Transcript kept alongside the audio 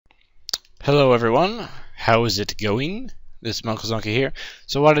Hello everyone, how is it going? This is munclesonkey here.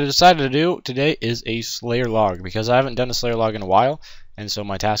 So what I decided to do today is a Slayer log, because I haven't done a Slayer log in a while, and so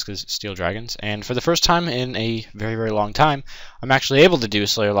my task is steal dragons. And for the first time in a very, very long time, I'm actually able to do a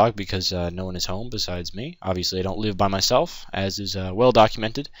Slayer log because no one is home besides me. Obviously I don't live by myself, as is well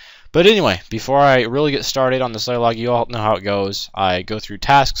documented. But anyway, before I really get started on the Slayer log, you all know how it goes. I go through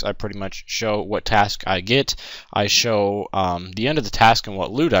tasks, I pretty much show what task I get, I show the end of the task and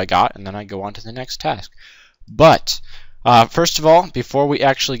what loot I got, and then I go on to the next task. But first of all, before we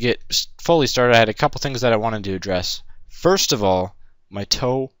actually get fully started, I had a couple things that I wanted to address. First of all, my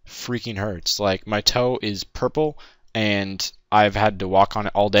toe freaking hurts. Like, my toe is purple, and I've had to walk on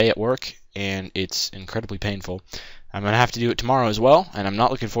it all day at work, and it's incredibly painful. I'm going to have to do it tomorrow as well, and I'm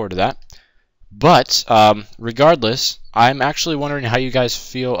not looking forward to that. But regardless, I'm actually wondering how you guys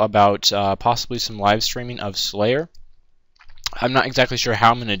feel about possibly some live streaming of Slayer. I'm not exactly sure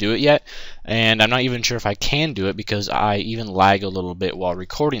how I'm going to do it yet, and I'm not even sure if I can do it because I even lag a little bit while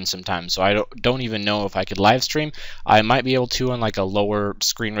recording sometimes, so I don't even know if I could live stream. I might be able to on like a lower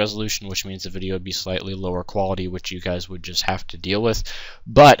screen resolution, which means the video would be slightly lower quality, which you guys would just have to deal with.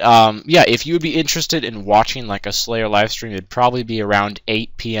 But yeah, if you would be interested in watching like a Slayer live stream, it'd probably be around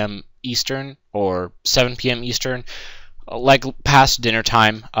 8 p.m. Eastern or 7 p.m. Eastern. Like past dinner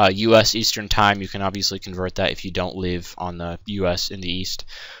time, U.S. Eastern time. You can obviously convert that if you don't live on the U.S. in the East.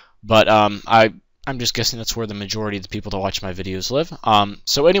 But I'm just guessing that's where the majority of the people that watch my videos live.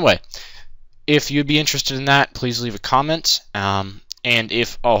 So anyway, if you'd be interested in that, please leave a comment. And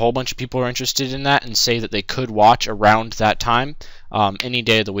if a whole bunch of people are interested in that and say that they could watch around that time, any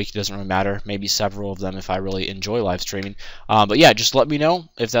day of the week, it doesn't really matter. Maybe several of them if I really enjoy live streaming. But yeah, just let me know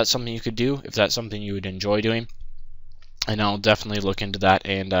if that's something you could do, if that's something you would enjoy doing. And I'll definitely look into that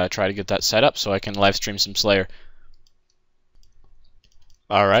and try to get that set up so I can live stream some Slayer.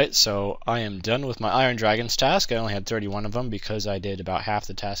 Alright, so I am done with my Iron Dragons task. I only had 31 of them because I did about half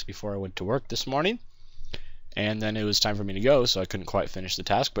the task before I went to work this morning. And then it was time for me to go, so I couldn't quite finish the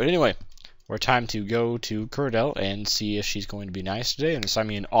task. But anyway, we're time to go to Curdell and see if she's going to be nice today and assign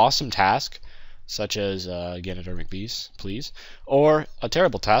me an awesome task, such as get a Dermic Beast, please, or a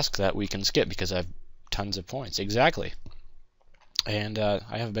terrible task that we can skip because I have tons of points. Exactly. And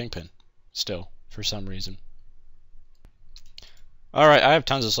I have a bank pin still for some reason. Alright, I have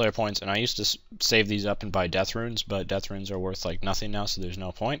tons of Slayer points, and I used to save these up and buy death runes, but death runes are worth like nothing now, so there's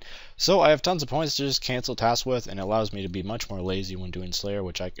no point. So I have tons of points to just cancel tasks with, and it allows me to be much more lazy when doing Slayer,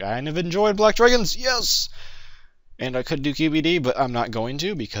 which I kind of enjoyed. Black Dragons, yes! And I could do QBD, but I'm not going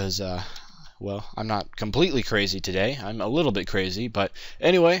to because, well, I'm not completely crazy today. I'm a little bit crazy, but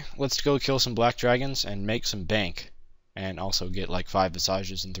anyway, let's go kill some Black Dragons and make some bank. And also get like 5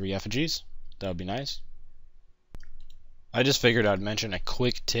 Visages and 3 Effigies. That would be nice. I just figured I'd mention a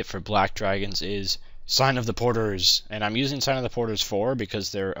quick tip for Black Dragons is Sign of the Porters. And I'm using Sign of the Porters 4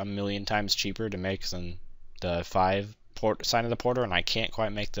 because they're a million times cheaper to make than the 5 Sign of the Porter, and I can't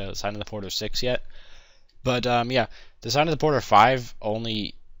quite make the Sign of the Porter 6 yet. But yeah, the Sign of the Porter 5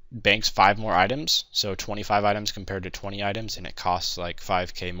 only banks 5 more items, so 25 items compared to 20 items, and it costs like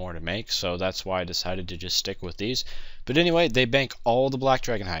 5k more to make, so that's why I decided to just stick with these. But anyway, they bank all the Black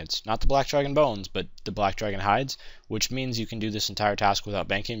Dragon hides, not the Black Dragon bones, but the Black Dragon hides, which means you can do this entire task without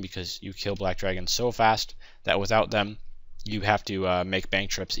banking because you kill Black Dragons so fast that without them you have to make bank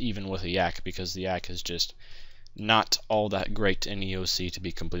trips even with a yak, because the yak is just not all that great in EOC, to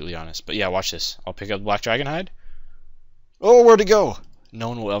be completely honest. But yeah, watch this. I'll pick up the Black Dragon hide. Oh, where'd it go? No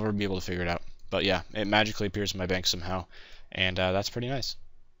one will ever be able to figure it out. But yeah, it magically appears in my bank somehow, and that's pretty nice.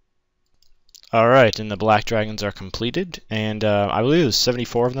 Alright, and the Black Dragons are completed, and I believe there's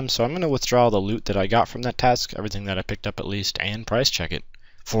 74 of them, so I'm going to withdraw the loot that I got from that task, everything that I picked up at least, and price check it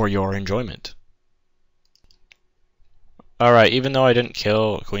for your enjoyment. Alright, even though I didn't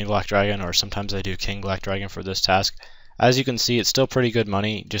kill Queen Black Dragon, or sometimes I do King Black Dragon for this task, as you can see, it's still pretty good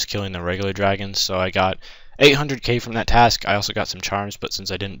money just killing the regular dragons, so I got 800k from that task. I also got some charms, but since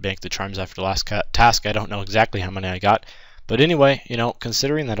I didn't bank the charms after the last task, I don't know exactly how many I got. But anyway, you know,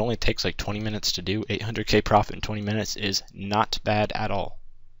 considering that only takes like 20 minutes to do, 800k profit in 20 minutes is not bad at all.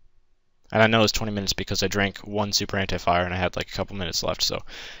 And I know it's 20 minutes because I drank 1 super anti-fire and I had like a couple minutes left, so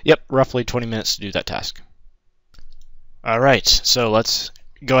yep, roughly 20 minutes to do that task. Alright, so let's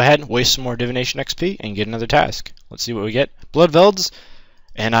go ahead and waste some more divination XP and get another task. Let's see what we get. Blood Velds.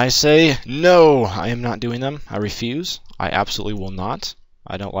 And I say, no, I am not doing them. I refuse. I absolutely will not.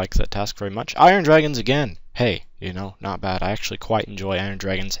 I don't like that task very much. Iron Dragons again. Hey, you know, not bad. I actually quite enjoy Iron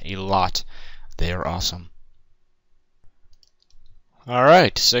Dragons a lot. They are awesome.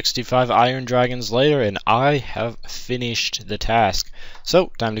 Alright, 65 Iron Dragons later, and I have finished the task.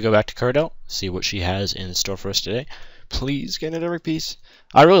 So, time to go back to Curdle, see what she has in store for us today. Please gain every piece.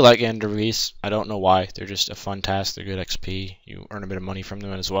 I really like gaining every piece. I don't know why. They're just a fun task. They're good XP. You earn a bit of money from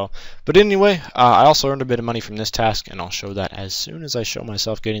them as well. But anyway, I also earned a bit of money from this task, and I'll show that as soon as I show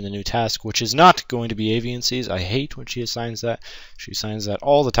myself getting the new task, which is not going to be Avian Seas. I hate when she assigns that. She assigns that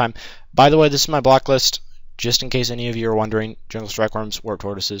all the time. By the way, this is my block list. Just in case any of you are wondering, Jungle Strikeworms, Warp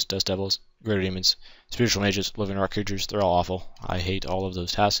Tortoises, Dust Devils, Greater Demons, Spiritual Mages, Living Rock Creatures, they're all awful. I hate all of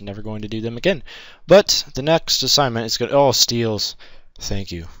those tasks and never going to do them again. But the next assignment is good. Oh, Steels.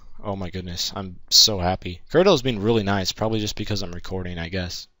 Thank you. Oh my goodness. I'm so happy. Curdle's been really nice, probably just because I'm recording, I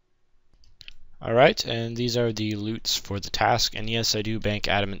guess. Alright, and these are the loots for the task. And yes, I do bank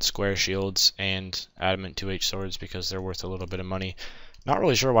Adamant Square Shields and Adamant 2H Swords because they're worth a little bit of money. Not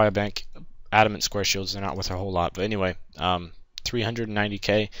really sure why I bank Adamant Square Shields, they're not worth a whole lot. But anyway,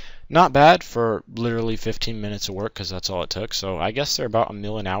 390k. Not bad for literally 15 minutes of work because that's all it took. So I guess they're about $1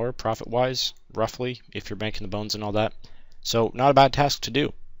 mil an hour profit-wise, roughly, if you're banking the bones and all that. So not a bad task to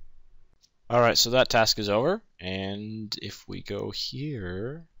do. Alright, so that task is over. And if we go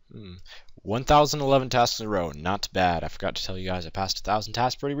here... 1,011 tasks in a row. Not bad. I forgot to tell you guys I passed 1,000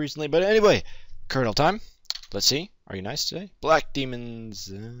 tasks pretty recently. But anyway, Curdle time. Let's see. Are you nice today? Black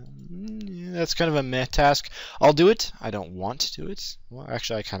Demons. Yeah, that's kind of a meh task. I'll do it. I don't want to do it. Well,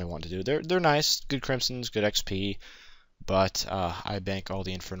 actually, I kind of want to do it. They're nice. Good Crimsons, good XP. But I bank all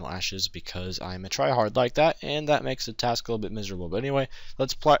the Infernal Ashes because I'm a tryhard like that. And that makes the task a little bit miserable. But anyway,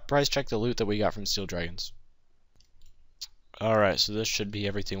 let's price check the loot that we got from Steel Dragons. Alright, so this should be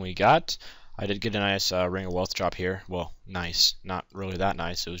everything we got. I did get a nice Ring of Wealth drop here. Well, nice. Not really that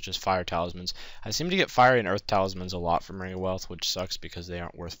nice. It was just Fire Talismans. I seem to get Fire and Earth Talismans a lot from Ring of Wealth, which sucks because they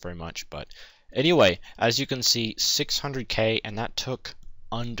aren't worth very much. But anyway, as you can see, 600k, and that took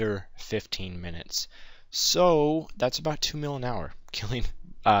under 15 minutes. So that's about 2 mil an hour, killing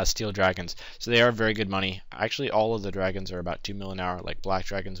Steel Dragons. So they are very good money. Actually, all of the dragons are about 2 mil an hour, like Black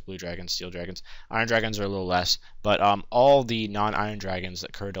Dragons, Blue Dragons, Steel Dragons. Iron Dragons are a little less, but all the non-Iron Dragons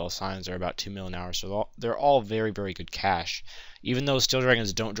that Curdle assigns are about 2 mil an hour, so they're all very, very good cash. Even though Steel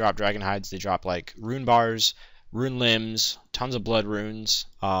Dragons don't drop Dragon Hides, they drop like Rune Bars, Rune Limbs, tons of Blood Runes.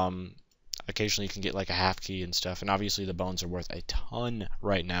 Occasionally you can get like a half key and stuff, and obviously the bones are worth a ton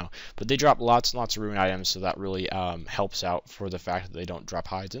right now, but they drop lots and lots of rune items, so that really helps out for the fact that they don't drop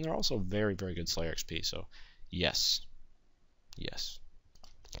hides, and they're also very, very good Slayer XP, so yes.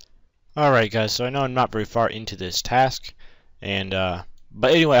 Alright guys, so I know I'm not very far into this task, and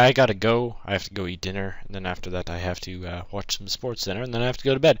but anyway, I gotta go. I have to go eat dinner, and then after that I have to watch some sports dinner, and then I have to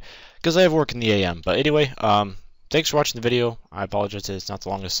go to bed because I have work in the AM. But anyway, thanks for watching the video. I apologize that it's not the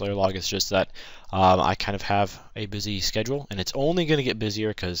longest Slayer log. It's just that I kind of have a busy schedule, and it's only going to get busier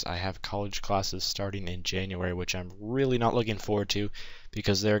because I have college classes starting in January, which I'm really not looking forward to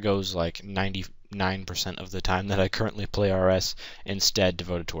because there goes like 99% of the time that I currently play RS instead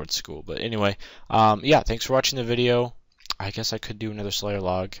devoted towards school. But anyway, yeah, thanks for watching the video. I guess I could do another Slayer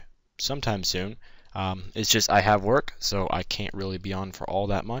log sometime soon. It's just I have work, so I can't really be on for all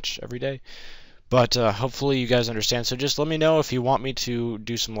that much every day. But hopefully you guys understand. So just let me know if you want me to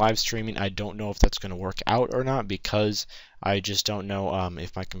do some live streaming. I don't know if that's going to work out or not because I just don't know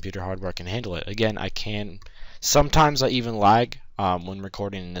if my computer hardware can handle it. Again, I can. Sometimes I even lag when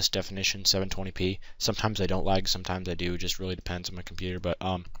recording in this definition, 720p. Sometimes I don't lag. Sometimes I do. It just really depends on my computer. But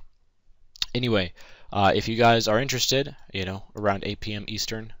anyway, if you guys are interested, you know, around 8 p.m.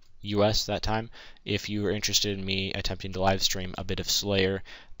 Eastern, US that time, if you are interested in me attempting to live stream a bit of Slayer,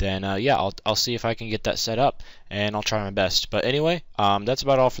 then yeah, I'll see if I can get that set up, and I'll try my best. But anyway, that's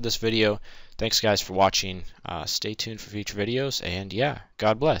about all for this video. Thanks guys for watching. Stay tuned for future videos, and yeah,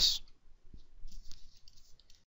 God bless.